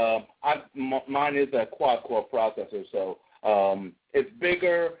 mine is a quad-core processor, so it's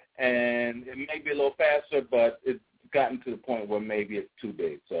bigger and it may be a little faster, but it's gotten to the point where maybe it's too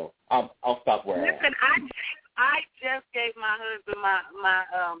big. So I'll stop where I am. Listen, I just gave my husband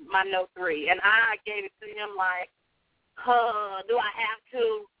my Note 3, and I gave it to him like, do I have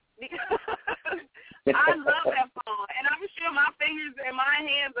to? Because I love that phone, and I'm sure my fingers and my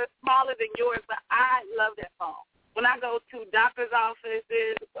hands are smaller than yours, but I love that phone. When I go to doctor's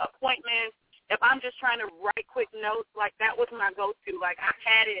offices, appointments, if I'm just trying to write quick notes, like that was my go-to. Like I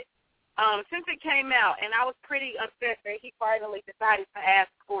had it since it came out, and I was pretty upset that he finally decided to ask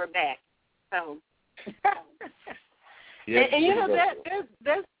for it back. So, and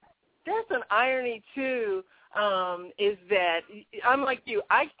that's an irony too. Is that I'm like you.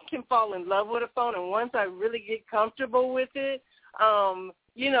 I can fall in love with a phone, and once I really get comfortable with it,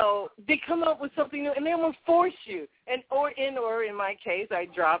 they come up with something new, and they will force you. Or in my case, I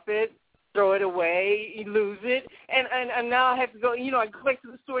drop it, throw it away, you lose it, and now I have to go. I go back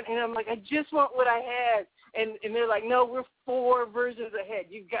to the store, and I'm like, I just want what I had, and they're like, no, we're 4 versions ahead.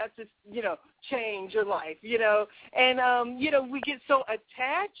 You've got to, change your life, and we get so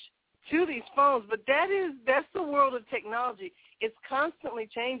attached to these phones, but that's the world of technology. It's constantly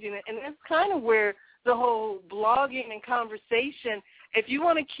changing, and that's kind of where the whole blogging and conversation, if you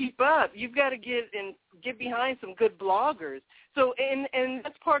want to keep up, you've got to get behind some good bloggers. So, and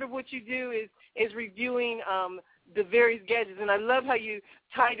that's part of what you do is reviewing the various gadgets. And I love how you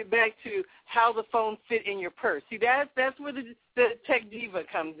tied it back to how the phone fit in your purse. See, that's where the tech diva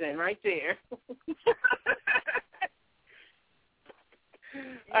comes in, right there.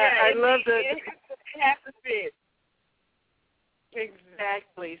 I love that. It has to fit.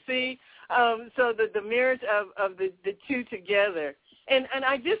 Exactly. See, so the marriage of the two together. And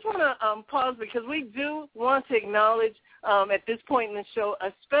I just want to pause because we do want to acknowledge at this point in the show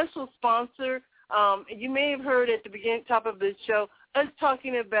a special sponsor. You may have heard at the top of this show us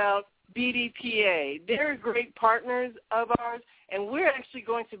talking about BDPA. They're great partners of ours, and we're actually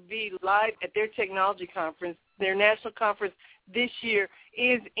going to be live at their technology conference. Their national conference this year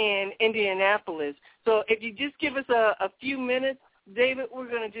is in Indianapolis. So if you just give us a few minutes, David, we're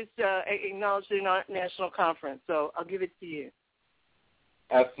going to just acknowledge the national conference. So I'll give it to you.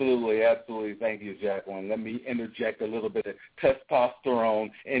 Absolutely. Thank you, Jacqueline. Let me interject a little bit of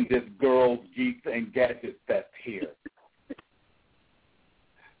testosterone in this Girls, Geeks, and Gadgets Fest here.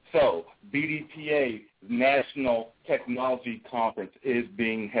 So, BDPA National Technology Conference is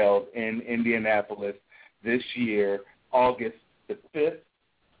being held in Indianapolis this year, August the 5th,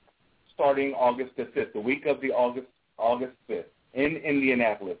 starting August the 5th, the week of the August 5th in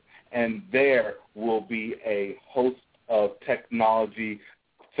Indianapolis. And there will be a host of technology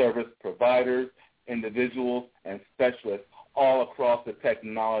service providers, individuals, and specialists all across the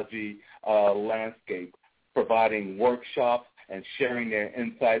technology landscape, providing workshops and sharing their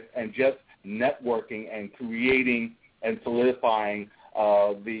insights and just networking and creating and solidifying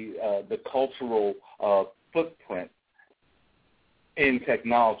the cultural footprint in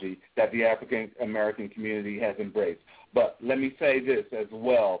technology that the African American community has embraced. But let me say this as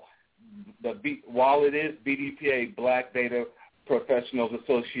well. While it is BDPA, Black Data Professionals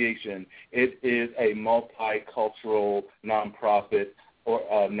Association, it is a multicultural nonprofit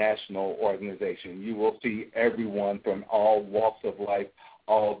or national organization. You will see everyone from all walks of life,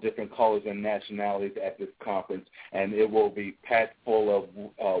 all different colors and nationalities at this conference, and it will be packed full of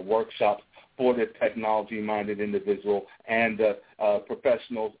workshops for the technology-minded individual and the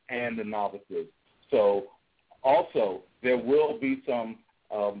professionals and the novices. So also there will be some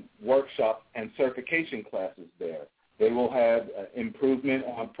workshops and certification classes there. They will have improvement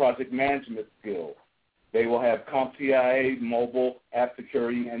on project management skills. They will have CompTIA mobile app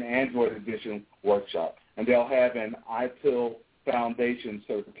security and Android edition workshop. And they'll have an ITIL Foundation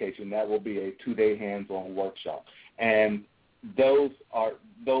certification. That will be a 2-day hands-on workshop. And those are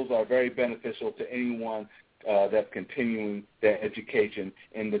very beneficial to anyone that's continuing their education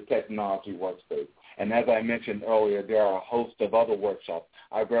in the technology workspace. And as I mentioned earlier, there are a host of other workshops.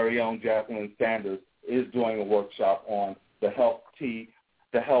 Our very own Jacqueline Sanders is doing a workshop on the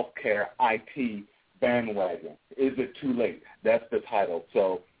healthcare IT bandwagon. Is it too late? That's the title.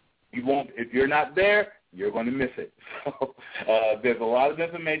 So you won't. If you're not there, you're going to miss it. So there's a lot of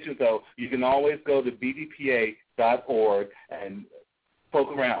information. So you can always go to bdpa.org and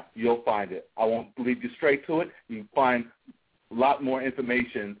poke around. You'll find it. I won't lead you straight to it. You can find a lot more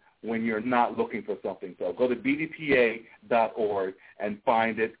information when you're not looking for something. So go to bdpa.org and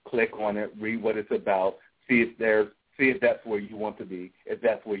find it, click on it, read what it's about, see if that's where you want to be, if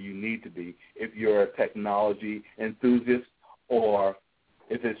that's where you need to be, if you're a technology enthusiast or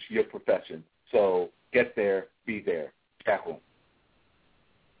if it's your profession. So get there, be there. Jacqueline.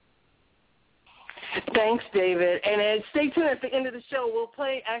 Thanks, David. And stay tuned at the end of the show. We'll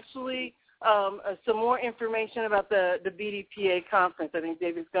play actually some more information about the BDPA conference. I think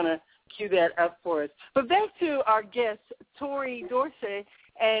David's going to cue that up for us. But back to our guest, Tori Dorsey.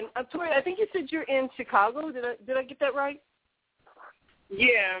 And Tori, I think you said you're in Chicago. Did I get that right?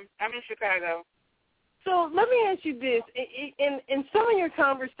 Yeah, I'm in Chicago. So let me ask you this: in some of your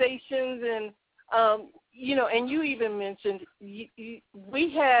conversations, and and you even mentioned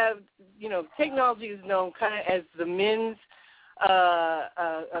we have, technology is known kind of as the men's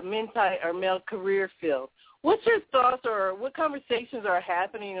or male career field. What's your thoughts, or what conversations are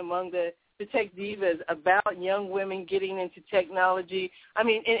happening among the tech divas about young women getting into technology? I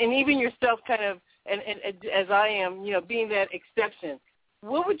mean, and even yourself kind of, and as I am, being that exception.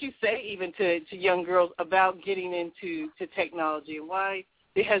 What would you say even to young girls about getting into technology, and why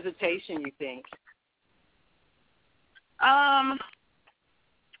the hesitation, you think? I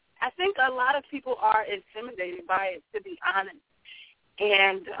think a lot of people are intimidated by it, to be honest.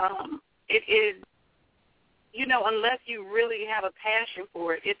 And it is, unless you really have a passion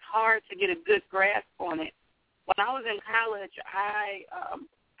for it, it's hard to get a good grasp on it. When I was in college, I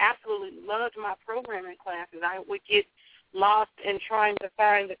absolutely loved my programming classes. I would get lost in trying to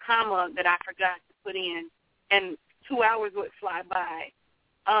find the comma that I forgot to put in, and 2 hours would fly by.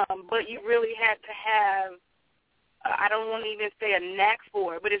 But you really had to have, I don't want to even say a knack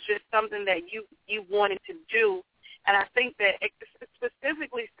for it, but it's just something that you wanted to do. And I think that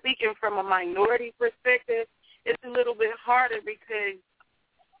specifically speaking from a minority perspective, it's a little bit harder because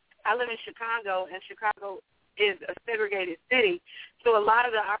I live in Chicago, and Chicago is a segregated city. So a lot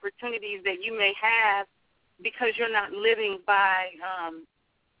of the opportunities that you may have, because you're not living by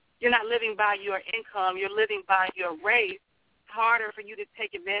your income, you're living by your race, it's harder for you to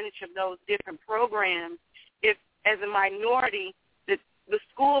take advantage of those different programs if, as a minority, the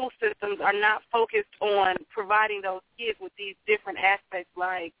school systems are not focused on providing those kids with these different aspects,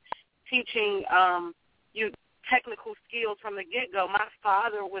 like teaching you technical skills from the get-go. My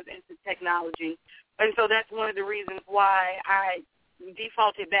father was into technology, and so that's one of the reasons why I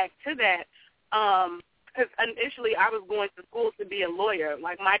defaulted back to that. Because initially I was going to school to be a lawyer.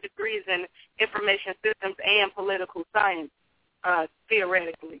 Like, my degree is in information systems and political science,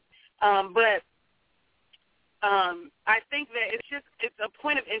 theoretically. But I think that it's a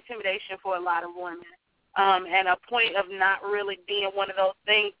point of intimidation for a lot of women, and a point of not really being one of those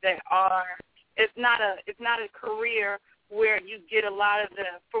things that are. It's not a career where you get a lot of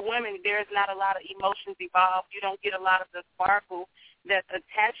for women, there's not a lot of emotions involved. You don't get a lot of the sparkle that's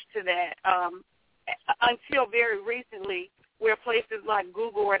attached to that. Until very recently, where places like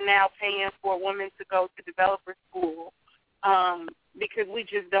Google are now paying for women to go to developer school, because we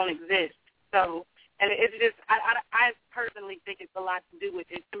just don't exist. So, and it's just, I personally think it's a lot to do with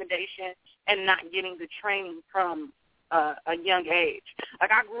intimidation and not getting the training from a young age.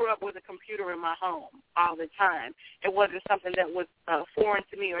 Like, I grew up with a computer in my home all the time. It wasn't something that was foreign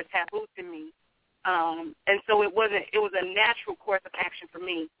to me or taboo to me. And so it was a natural course of action for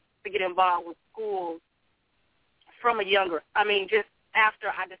me to get involved with schools from just after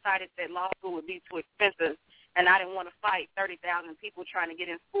I decided that law school would be too expensive, and I didn't want to fight 30,000 people trying to get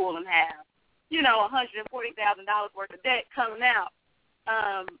in school and have, $140,000 worth of debt coming out.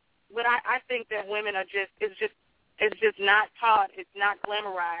 But I think that women are it's just not taught, it's not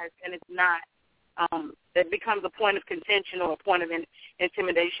glamorized, and it's not, it becomes a point of contention or a point of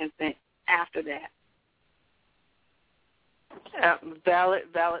intimidation after that. Valid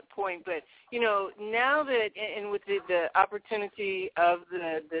point. But, now that, and with the opportunity of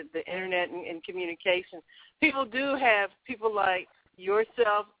the Internet and communication, people do have people like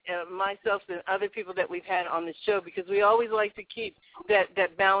yourself, myself, and other people that we've had on the show, because we always like to keep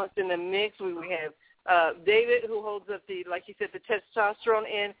that balance in the mix. We have David, who holds up like you said, the testosterone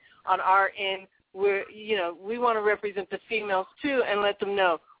end. On our end, we want to represent the females too and let them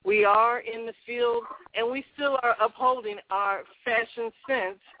know we are in the field and we still are upholding our fashion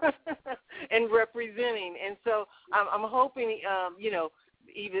sense and representing. And so I'm hoping,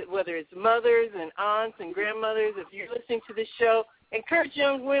 even whether it's mothers and aunts and grandmothers, if you're listening to the show, encourage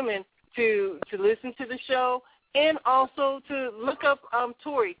young women to listen to the show and also to look up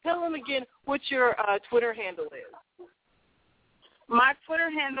Tori. Tell them again what your Twitter handle is. My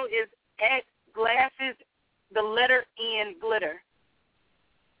Twitter handle is @glasses, the letter N, glitter.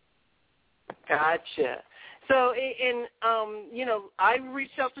 Gotcha. So, I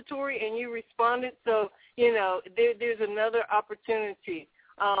reached out to Tori and you responded. So, there's another opportunity.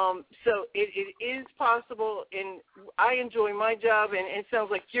 So it is possible, and I enjoy my job, and it sounds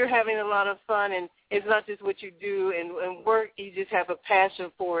like you're having a lot of fun, and it's not just what you do and work, you just have a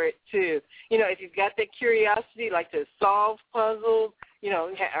passion for it too. If you've got that curiosity, like to solve puzzles,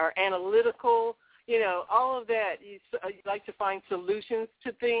 or analytical, all of that, you like to find solutions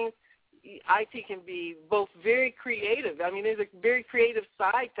to things, IT can be both very creative. I mean, there's a very creative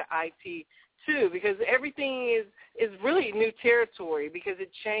side to IT too, because everything is really new territory because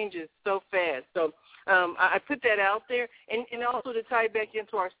it changes so fast. So I put that out there. And also to tie back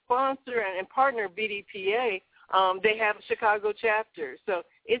into our sponsor and partner, BDPA, they have a Chicago chapter. So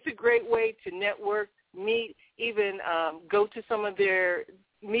it's a great way to network, meet, even go to some of their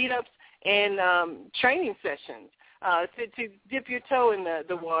meetups and training sessions to dip your toe in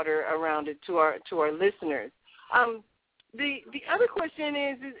the water around it to our listeners. The other question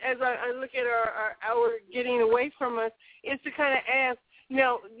is as I look at our hour getting away from us, is to kind of ask,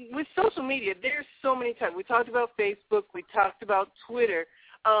 with social media, there's so many types. We talked about Facebook. We talked about Twitter.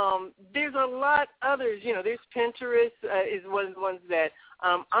 There's a lot others. There's Pinterest is one of the ones that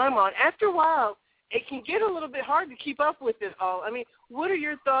I'm on. After a while, it can get a little bit hard to keep up with it all. I mean, what are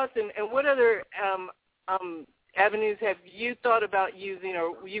your thoughts, and what other avenues have you thought about using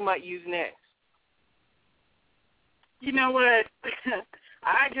or you might use next? You know what?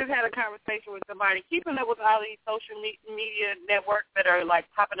 I just had a conversation with somebody. Keeping up with all these social media networks that are, like,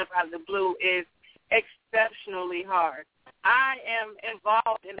 popping up out of the blue is exceptionally hard. I am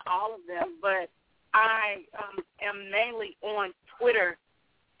involved in all of them, but I am mainly on Twitter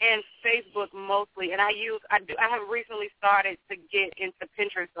and Facebook mostly, and I have recently started to get into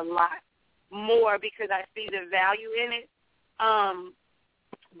Pinterest a lot more because I see the value in it.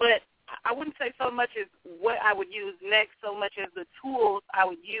 But I wouldn't say so much as what I would use next, so much as the tools I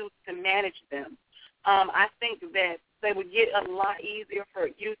would use to manage them. I think that they would get a lot easier for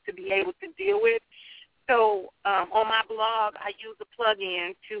youth to be able to deal with. So on my blog, I use a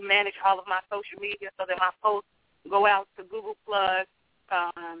plug-in to manage all of my social media so that my posts go out to Google+,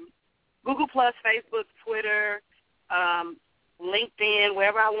 Facebook, Twitter, LinkedIn,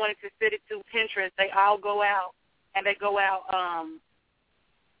 wherever I wanted to fit it to, Pinterest. They all go out, and they go out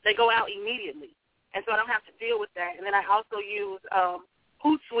immediately. And so I don't have to deal with that. And then I also use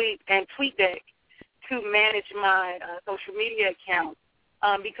Hootsuite and TweetDeck to manage my social media accounts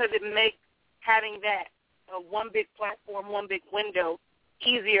because it makes having that one big platform, one big window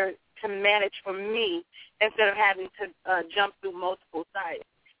easier to manage for me instead of having to jump through multiple sites.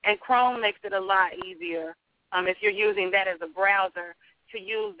 And Chrome makes it a lot easier if you're using that as a browser to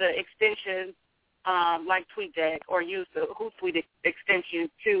use the extensions like TweetDeck or use the Hootsuite extension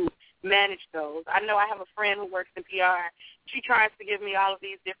to manage those. I know I have a friend who works in PR. She tries to give me all of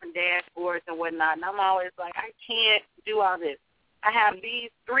these different dashboards and whatnot, and I'm always like, I can't do all this. I have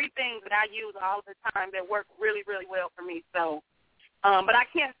these 3 things that I use all the time that work really, really well for me. So, but I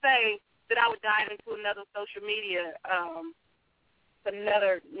can't say that I would dive into another social media,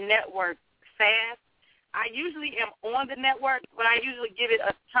 another network fast. I usually am on the network, but I usually give it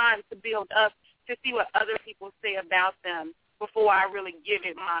a time to build up to see what other people say about them before I really give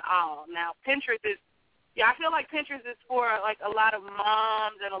it my all. Now, Pinterest is, I feel like Pinterest is for, like, a lot of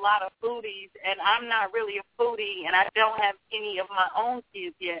moms and a lot of foodies, and I'm not really a foodie, and I don't have any of my own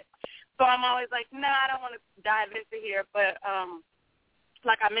kids yet. So I'm always like, I don't want to dive into here. But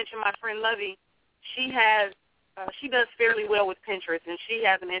like I mentioned, my friend Lovey, she has she does fairly well with Pinterest, and she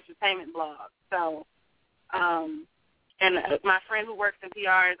has an entertainment blog. So, and my friend who works in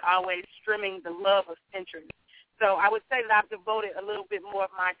PR is always streaming the love of Pinterest. So I would say that I've devoted a little bit more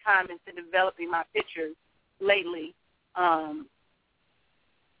of my time into developing my pictures lately.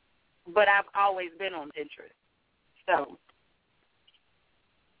 But I've always been on Pinterest. So.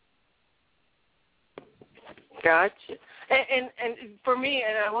 Gotcha. And for me,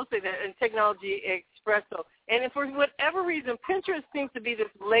 and I will say that in Technology Espresso, and for whatever reason, Pinterest seems to be this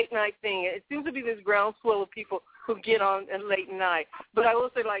late night thing. It seems to be this groundswell of people who get on at late night. But I will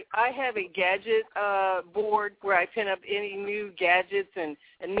say, like, I have a gadget board where I pin up any new gadgets and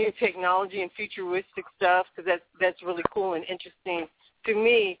new technology and futuristic stuff, because that's really cool and interesting to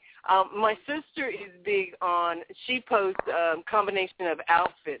me. My sister is big on, she posts combination of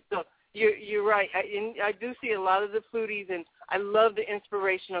outfits. So you're right. I do see a lot of the foodies, and I love the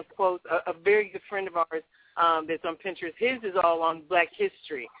inspirational quotes. A very good friend of ours that's on Pinterest, his is all on Black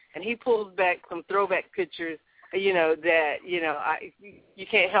history, and he pulls back some throwback pictures, that, you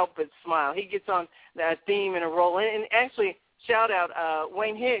can't help but smile. He gets on that theme and a roll. And actually, shout out,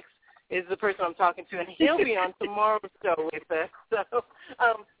 Wayne Hicks is the person I'm talking to, and he'll be on tomorrow's show with us.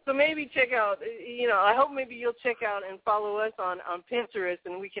 So maybe check out, I hope maybe you'll check out and follow us on Pinterest,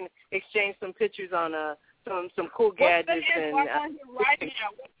 and we can exchange some pictures on some cool gadgets.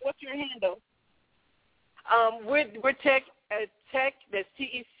 What's your handle? We're Tech, that's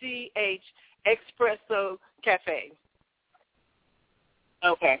TECH, Espresso Cafe.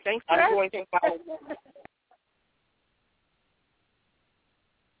 Okay. Thanks for asking.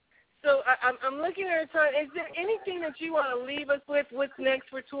 So I'm looking at our time. Is there anything that you want to leave us with? What's next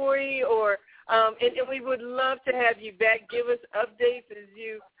for Tori? Or and we would love to have you back. Give us updates as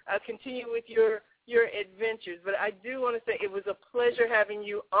you continue with your adventures. But I do want to say it was a pleasure having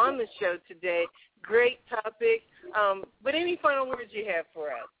you on the show today. Great topic. But any final words you have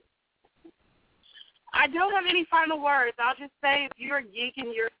for us? I don't have any final words. I'll just say if you're a geek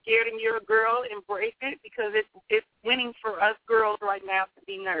and you're scared and you're a girl, embrace it, because it's winning for us girls right now to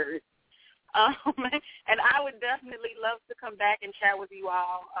be nerds. And I would definitely love to come back and chat with you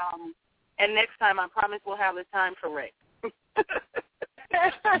all. And next time, I promise we'll have the time correct.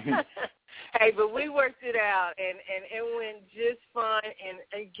 Hey, but we worked it out, and it went just fine. And,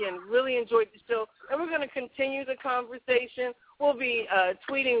 again, really enjoyed the show. And we're going to continue the conversation. We'll be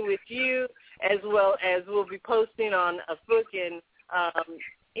tweeting with you, as well as we'll be posting on Facebook. And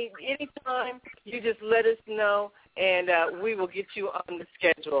anytime, you just let us know, and we will get you on the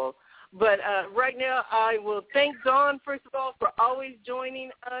schedule. But right now, I will thank Dawn, first of all, for always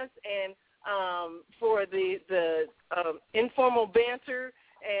joining us, and for the informal banter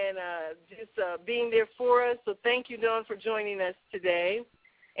and just being there for us. So thank you, Dawn, for joining us today.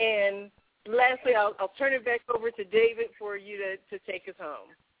 And lastly, I'll turn it back over to David for you to take us home.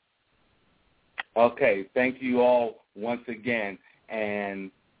 Okay, thank you all once again. And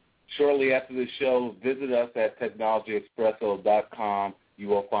shortly after the show, visit us at technologyespresso.com. You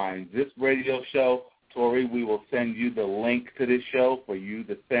will find this radio show. Tori, we will send you the link to this show for you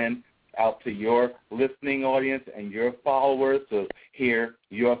to send out to your listening audience and your followers to hear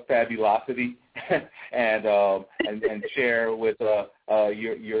your fabulosity and share with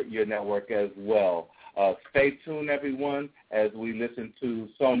your network as well. Stay tuned, everyone, as we listen to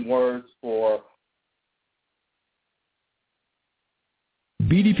some words for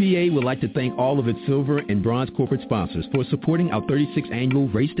BDPA would like to thank all of its silver and bronze corporate sponsors for supporting our 36th annual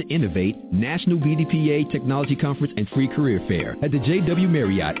Race to Innovate National BDPA Technology Conference and Free Career Fair at the JW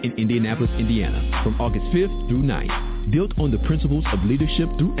Marriott in Indianapolis, Indiana, from August 5th through 9th. Built on the principles of leadership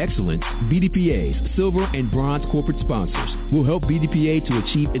through excellence, BDPA's silver and bronze corporate sponsors will help BDPA to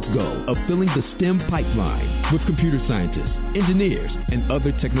achieve its goal of filling the STEM pipeline with computer scientists, engineers, and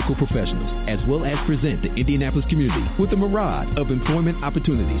other technical professionals, as well as present the Indianapolis community with a mirage of employment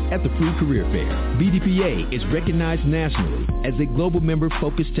opportunities at the Free Career Fair. BDPA is recognized nationally as a global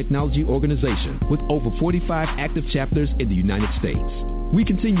member-focused technology organization with over 45 active chapters in the United States. We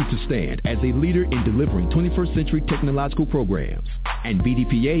continue to stand as a leader in delivering 21st century technological programs, and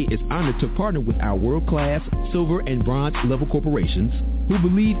BDPA is honored to partner with our world-class silver and bronze level corporations who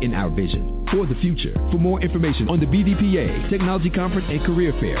believe in our vision for the future. For more information on the BDPA Technology Conference and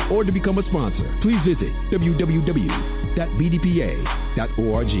Career Fair, or to become a sponsor, please visit www.bdpa.org.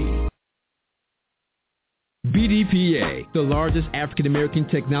 BDPA, the largest African American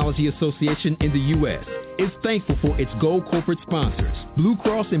technology association in the U.S., is thankful for its gold corporate sponsors, Blue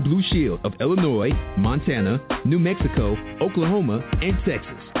Cross and Blue Shield of Illinois, Montana, New Mexico, Oklahoma, and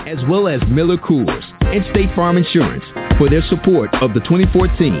Texas, as well as Miller Coors and State Farm Insurance for their support of the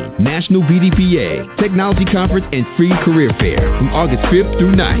 2014 National BDPA Technology Conference and Free Career Fair from August 5th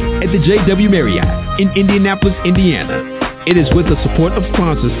through 9th at the JW Marriott in Indianapolis, Indiana. It is with the support of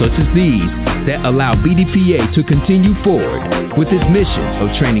sponsors such as these that allow BDPA to continue forward with its mission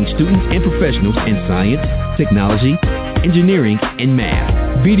of training students and professionals in science, technology, engineering, and math.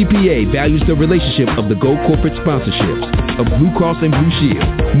 BDPA values the relationship of the gold corporate sponsorships of Blue Cross and Blue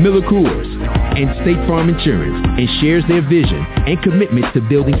Shield, Miller Coors, and State Farm Insurance, and shares their vision and commitment to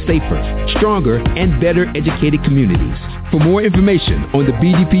building safer, stronger, and better educated communities. For more information on the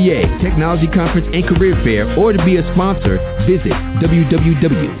BDPA Technology Conference and Career Fair or to be a sponsor, visit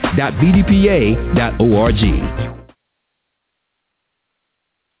www.bdpa.org.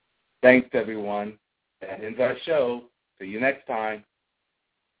 Thanks, everyone. That ends our show. See you next time.